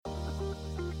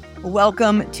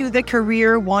Welcome to the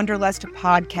Career Wanderlust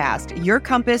podcast, your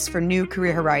compass for new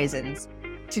career horizons.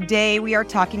 Today, we are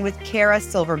talking with Kara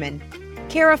Silverman.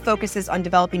 Kara focuses on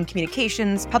developing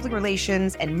communications, public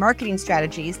relations, and marketing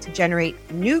strategies to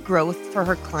generate new growth for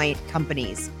her client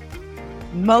companies.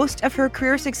 Most of her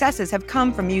career successes have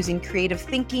come from using creative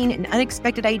thinking and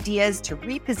unexpected ideas to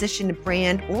reposition a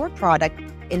brand or product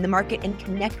in the market and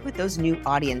connect with those new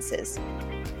audiences.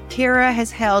 Kara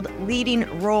has held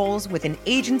leading roles within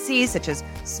agencies such as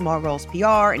Small Roles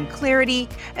PR and Clarity,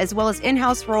 as well as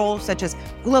in-house roles such as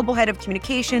Global Head of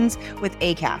Communications with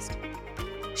ACAST.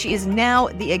 She is now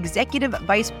the Executive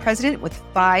Vice President with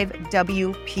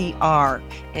 5WPR,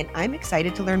 and I'm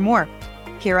excited to learn more.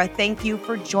 Kara, thank you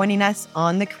for joining us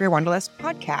on the Career Wanderlust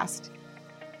podcast.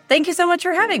 Thank you so much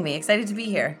for having me. Excited to be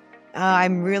here.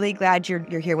 I'm really glad you're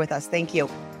here with us. Thank you.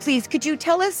 Please, could you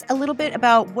tell us a little bit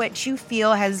about what you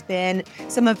feel has been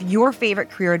some of your favorite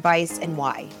career advice and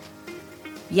why?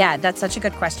 Yeah, that's such a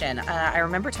good question. I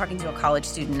remember talking to a college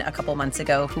student a couple months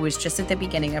ago who was just at the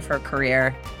beginning of her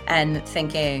career and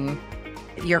thinking,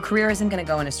 your career isn't going to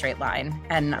go in a straight line.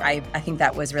 And I think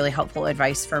that was really helpful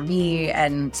advice for me,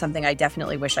 and something I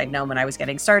definitely wish I'd known when I was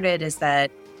getting started is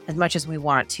that as much as we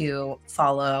want to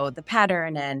follow the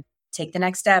pattern and take the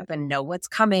next step and know what's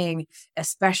coming,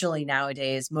 especially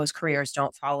nowadays, most careers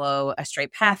don't follow a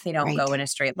straight path. They don't go in a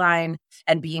straight line.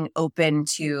 And being open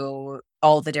to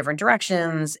all the different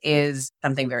directions is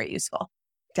something very useful.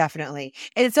 Definitely.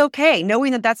 And it's okay,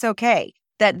 knowing that that's okay.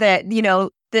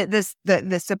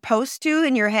 The supposed to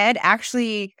in your head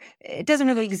actually, it doesn't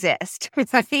really exist.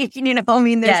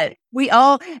 We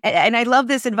all, and I love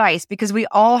this advice because we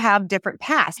all have different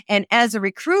paths. And as a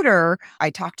recruiter, I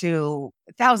talk to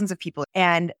thousands of people,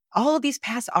 and all of these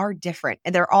paths are different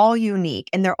and they're all unique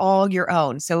and they're all your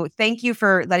own. So thank you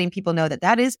for letting people know that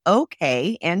that is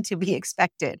okay and to be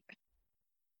expected.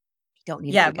 You don't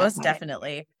need to most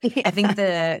definitely. I think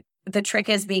the trick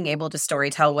is being able to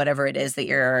storytell whatever it is that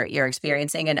you're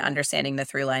experiencing and understanding the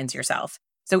through lines yourself.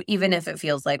 So even if it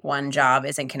feels like one job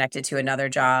isn't connected to another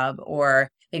job,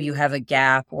 or maybe you have a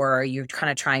gap or you're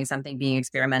kind of trying something being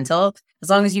experimental, as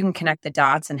long as you can connect the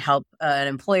dots and help an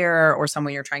employer or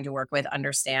someone you're trying to work with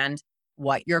understand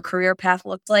what your career path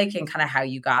looked like and kind of how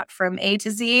you got from A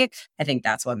to Z, I think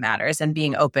that's what matters, and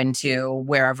being open to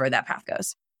wherever that path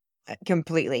goes.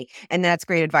 Completely. And that's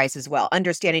great advice as well.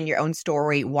 Understanding your own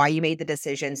story, why you made the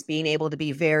decisions, being able to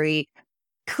be very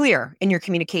clear in your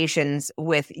communications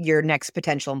with your next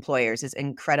potential employers is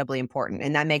incredibly important.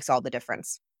 And that makes all the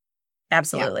difference.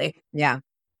 Absolutely. Yeah.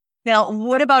 Now,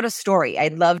 what about a story?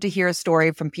 I'd love to hear a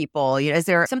story from people. Is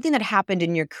there something that happened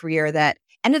in your career that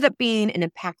ended up being an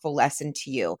impactful lesson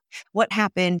to you? What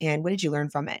happened and what did you learn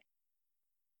from it?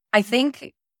 I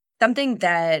think something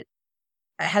that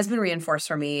has been reinforced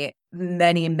for me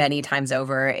many, many times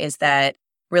over is that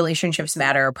relationships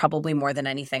matter probably more than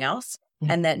anything else.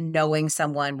 Mm-hmm. And that knowing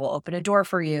someone will open a door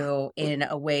for you in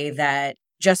a way that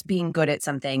just being good at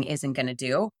something isn't going to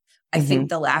do. I think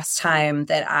the last time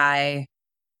that I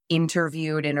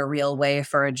interviewed in a real way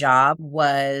for a job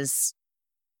was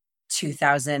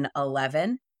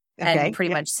 2011. Okay. And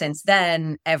pretty much since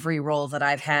then, every role that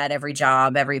I've had, every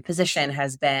job, every position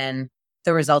has been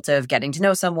the result of getting to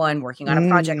know someone, working on a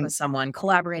project with someone,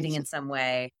 collaborating in some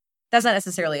way. That's not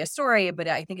necessarily a story, but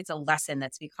I think it's a lesson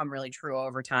that's become really true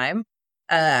over time.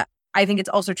 I think it's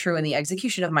also true in the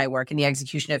execution of my work and the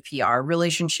execution of PR.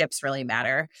 Relationships really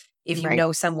matter. If you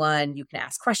know someone, you can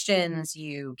ask questions,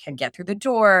 you can get through the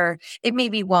door. It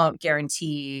maybe won't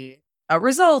guarantee a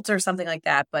result or something like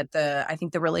that, but I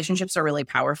think the relationships are really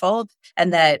powerful,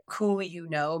 and that who you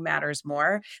know matters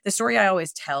more. The story I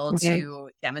always tell to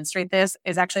demonstrate this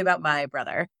is actually about my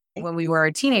brother. When we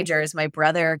were teenagers, my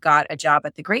brother got a job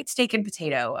at the Great Steak and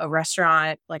Potato, a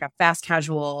restaurant, like a fast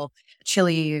casual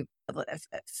chili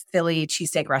Philly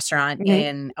cheesesteak restaurant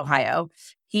in Ohio.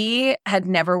 He had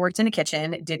never worked in a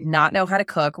kitchen, did not know how to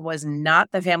cook, was not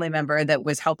the family member that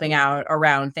was helping out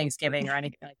around Thanksgiving or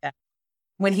anything like that.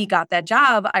 When he got that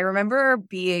job, I remember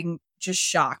being just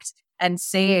shocked and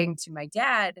saying to my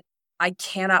dad, I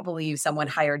cannot believe someone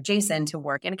hired Jason to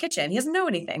work in a kitchen. He doesn't know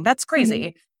anything. That's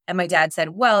crazy. And my dad said,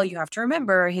 well, you have to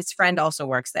remember his friend also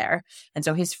works there. And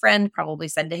so his friend probably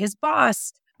said to his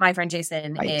boss, my friend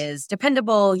Jason is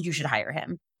dependable. You should hire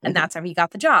him. And that's how he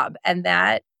got the job. And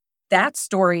that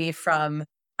story from,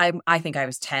 I think I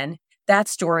was 10, that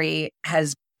story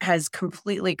has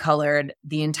completely colored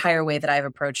the entire way that I've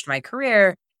approached my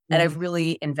career. And I've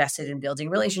really invested in building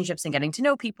relationships and getting to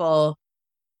know people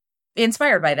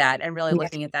inspired by that, and really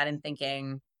looking at that and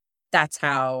thinking, that's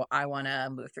how I want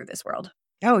to move through this world.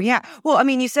 Oh, yeah. Well, I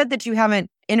mean, you said that you haven't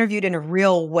interviewed in a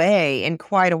real way in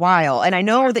quite a while. And I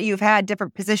know that you've had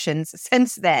different positions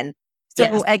since then. So,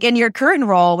 Yes. like in your current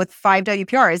role with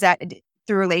 5WPR, is that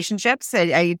through relationships?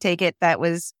 I take it that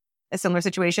was a similar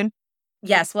situation?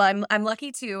 Yes. Well, I'm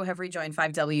lucky to have rejoined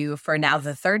 5W for now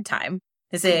the third time.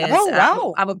 This is, Oh,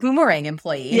 wow. I'm a boomerang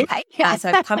employee. Yeah. So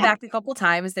I've come back a couple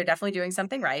times. They're definitely doing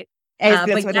something right.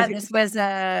 That's But what yeah, this was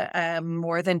a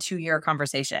more than 2-year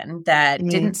conversation that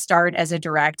didn't start as a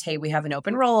direct, hey, we have an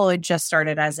open role. It just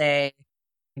started as a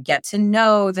get to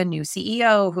know the new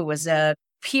CEO who was a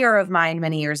peer of mine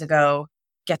many years ago,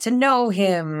 get to know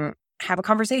him, have a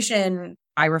conversation.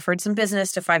 I referred some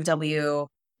business to 5W.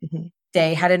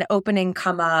 They had an opening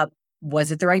come up.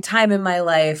 Was it the right time in my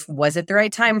life? Was it the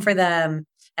right time for them?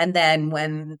 And then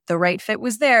when the right fit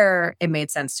was there, it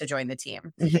made sense to join the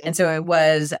team. And so it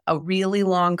was a really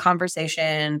long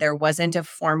conversation. There wasn't a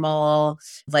formal,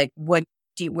 like, where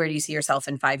do you see yourself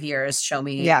in 5 years? Show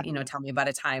me, tell me about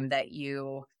a time that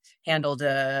you handled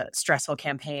a stressful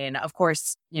campaign. Of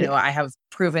course, I have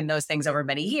proven those things over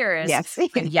many years. Yes.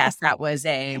 And yes, that was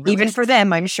even for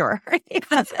them, I'm sure.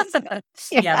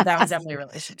 Yeah, that was definitely a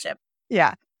relationship.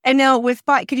 Yeah. And now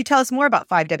could you tell us more about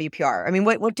 5WPR? I mean,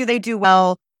 what do they do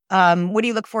well? What do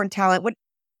you look for in talent?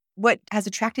 What has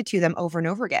attracted you to them over and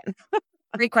over again?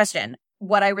 Great question.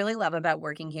 What I really love about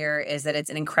working here is that it's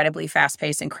an incredibly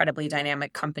fast-paced, incredibly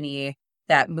dynamic company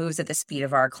that moves at the speed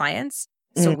of our clients.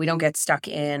 So we don't get stuck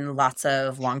in lots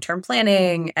of long-term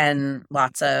planning and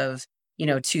lots of,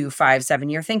 2, 5,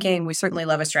 7-year thinking. We certainly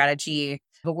love a strategy,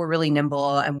 but we're really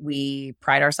nimble and we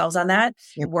pride ourselves on that.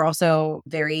 We're also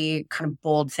very kind of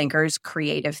bold thinkers,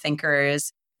 creative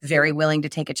thinkers, very willing to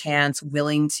take a chance,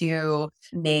 willing to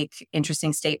make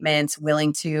interesting statements,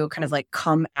 willing to kind of like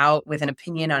come out with an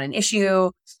opinion on an issue.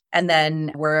 And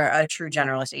then we're a true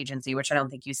generalist agency, which I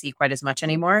don't think you see quite as much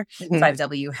anymore.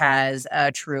 5W has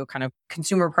a true kind of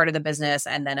consumer part of the business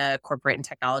and then a corporate and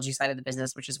technology side of the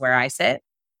business, which is where I sit.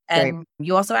 And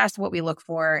you also asked what we look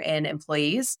for in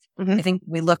employees. I think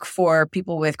we look for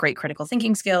people with great critical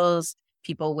thinking skills,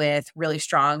 people with really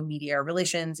strong media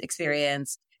relations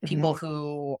experience, people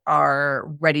who are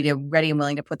ready and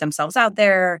willing to put themselves out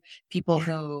there, people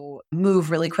who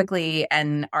move really quickly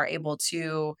and are able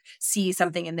to see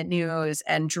something in the news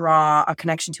and draw a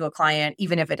connection to a client,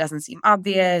 even if it doesn't seem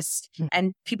obvious,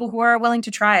 and people who are willing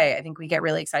to try. I think we get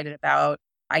really excited about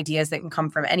ideas that can come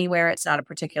from anywhere. It's not a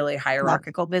particularly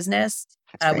hierarchical business,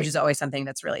 which is always something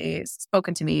that's really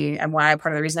spoken to me and why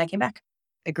part of the reason I came back.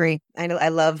 Agree. I know. I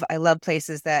love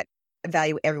places that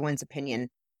value everyone's opinion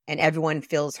and everyone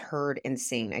feels heard and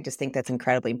seen. I just think that's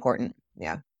incredibly important.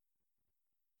 Yeah.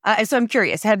 So I'm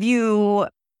curious, have you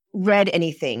read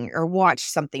anything or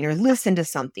watched something or listened to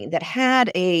something that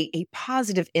had a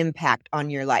positive impact on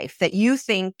your life that you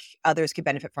think others could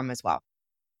benefit from as well?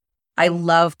 I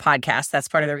love podcasts. That's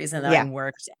part of the reason that I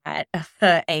worked at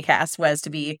ACAST was to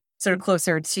be sort of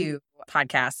closer to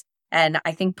podcasts. And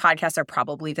I think podcasts are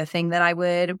probably the thing that I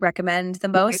would recommend the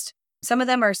most. Some of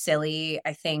them are silly.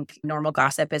 I think Normal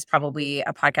Gossip is probably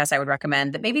a podcast I would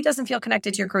recommend that maybe doesn't feel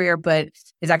connected to your career, but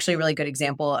is actually a really good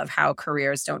example of how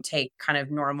careers don't take kind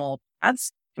of normal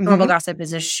paths. Normal Gossip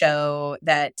is a show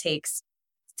that takes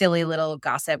silly little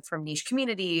gossip from niche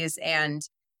communities and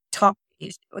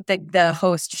the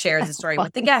host shares a story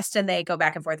with the guest and they go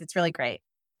back and forth. It's really great.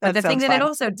 But the thing that it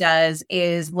also does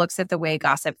is looks at the way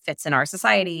gossip fits in our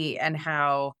society and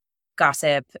how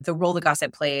the role that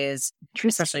gossip plays,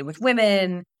 especially with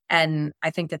women. And I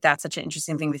think that that's such an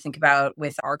interesting thing to think about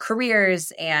with our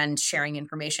careers and sharing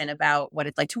information about what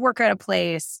it's like to work at a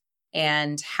place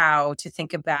and how to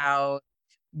think about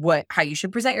how you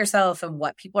should present yourself and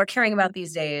what people are caring about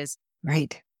these days.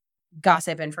 Right.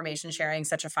 Gossip, information sharing,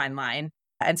 such a fine line.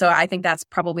 And so I think that's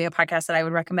probably a podcast that I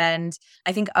would recommend.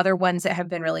 I think other ones that have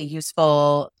been really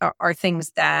useful are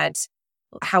things that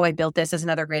How I Built This is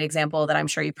another great example that I'm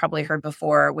sure you've probably heard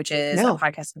before, which is a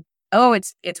podcast. Oh,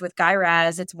 it's with Guy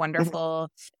Raz. It's wonderful.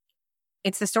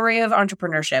 It's the story of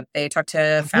entrepreneurship. They talk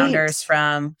to founders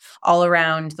from all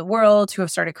around the world who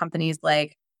have started companies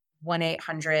like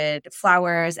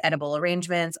 1-800-Flowers, edible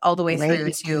arrangements, all the way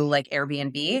through to like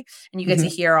Airbnb. And you get to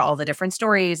hear all the different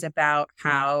stories about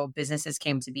how businesses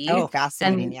came to be. Oh,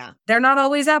 fascinating. And they're not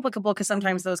always applicable because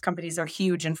sometimes those companies are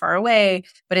huge and far away,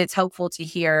 but it's helpful to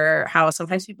hear how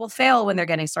sometimes people fail when they're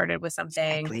getting started with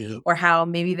something, or how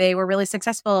maybe they were really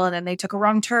successful and then they took a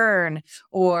wrong turn,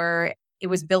 or it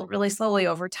was built really slowly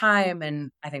over time. And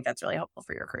I think that's really helpful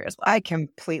for your career as well. I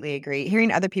completely agree.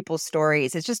 Hearing other people's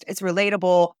stories, it's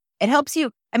relatable. It helps you.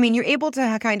 I mean, you're able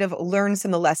to kind of learn some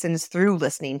of the lessons through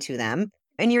listening to them.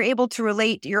 and you're able to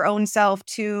relate your own self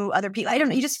to other people. I don't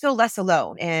know. You just feel less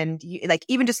alone. And like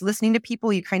even just listening to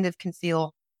people, you kind of can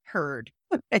feel heard,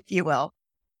 if you will.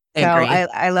 I So agree.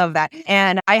 I love that.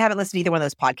 And I haven't listened to either one of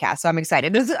those podcasts. So I'm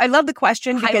excited. I love the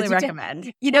question. Highly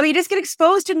recommend. You just get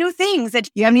exposed to new things that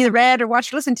you haven't either read or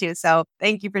watched or listened to. So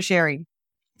thank you for sharing.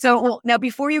 So now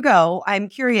before you go, I'm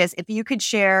curious if you could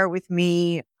share with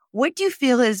me, what do you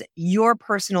feel is your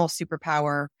personal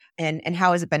superpower and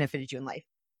how has it benefited you in life?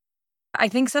 I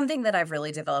think something that I've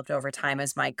really developed over time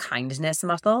is my kindness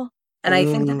muscle. And I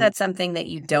think that that's something that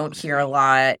you don't hear a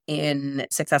lot in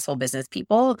successful business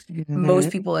people. Most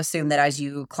people assume that as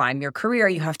you climb your career,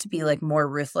 you have to be like more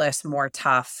ruthless, more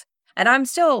tough. And I'm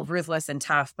still ruthless and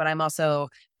tough, but I'm also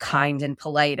kind and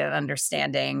polite and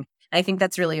understanding. And I think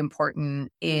that's really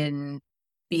important in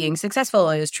being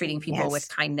successful, is treating people with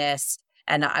kindness.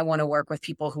 And I want to work with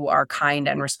people who are kind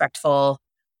and respectful.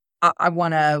 I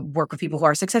want to work with people who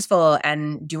are successful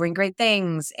and doing great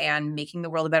things and making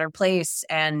the world a better place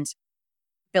and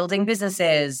building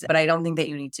businesses. But I don't think that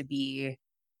you need to be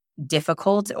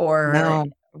difficult or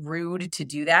rude to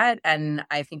do that. And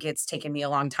I think it's taken me a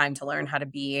long time to learn how to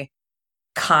be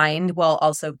kind while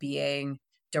also being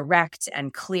direct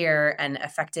and clear and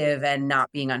effective and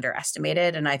not being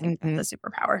underestimated. And I think that's a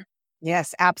superpower.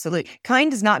 Yes, absolutely.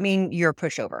 Kind does not mean you're a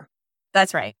pushover.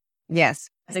 That's right. Yes.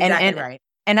 That's exactly right.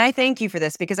 And I thank you for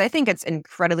this because I think it's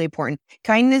incredibly important.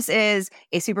 Kindness is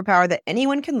a superpower that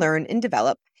anyone can learn and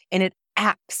develop, and it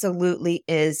absolutely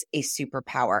is a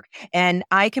superpower. And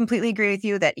I completely agree with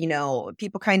you that,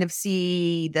 people kind of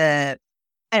see the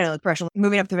pressure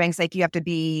moving up the ranks, like you have to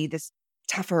be this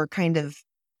tougher kind of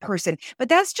person. But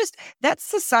that's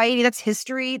society, that's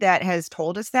history that has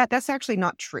told us that. That's actually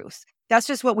not truth. That's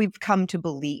just what we've come to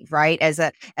believe, right? As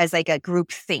like a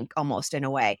group think almost in a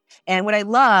way. And what I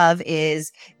love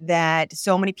is that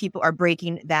so many people are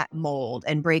breaking that mold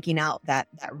and breaking out that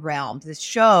realm to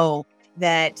show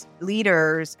that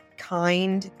leaders,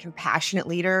 kind, compassionate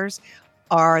leaders,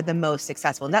 are the most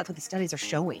successful. And that's what the studies are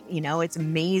showing. It's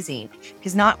amazing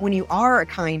because not when you are a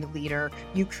kind leader,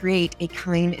 you create a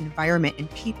kind environment and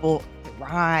people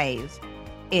thrive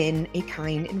in a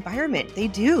kind environment. They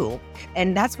do.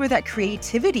 And that's where that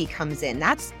creativity comes in.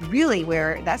 That's really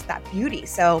where that's that beauty.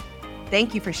 So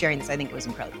thank you for sharing this. I think it was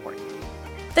incredibly important.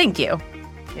 Thank you.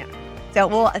 Yeah. So,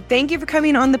 well, thank you for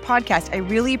coming on the podcast. I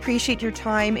really appreciate your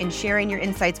time and sharing your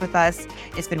insights with us.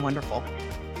 It's been wonderful.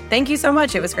 Thank you so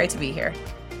much. It was great to be here.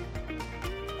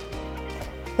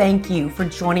 Thank you for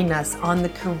joining us on the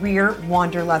Career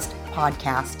Wanderlust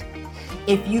podcast.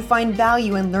 If you find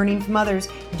value in learning from others,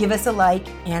 give us a like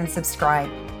and subscribe.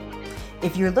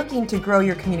 If you're looking to grow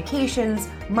your communications,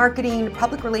 marketing,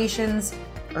 public relations,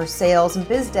 or sales and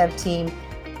biz dev team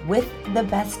with the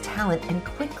best talent and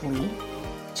quickly,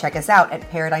 check us out at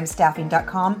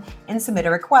paradigmstaffing.com and submit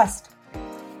a request.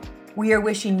 We are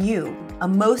wishing you a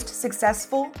most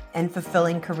successful and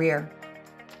fulfilling career.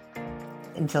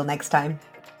 Until next time.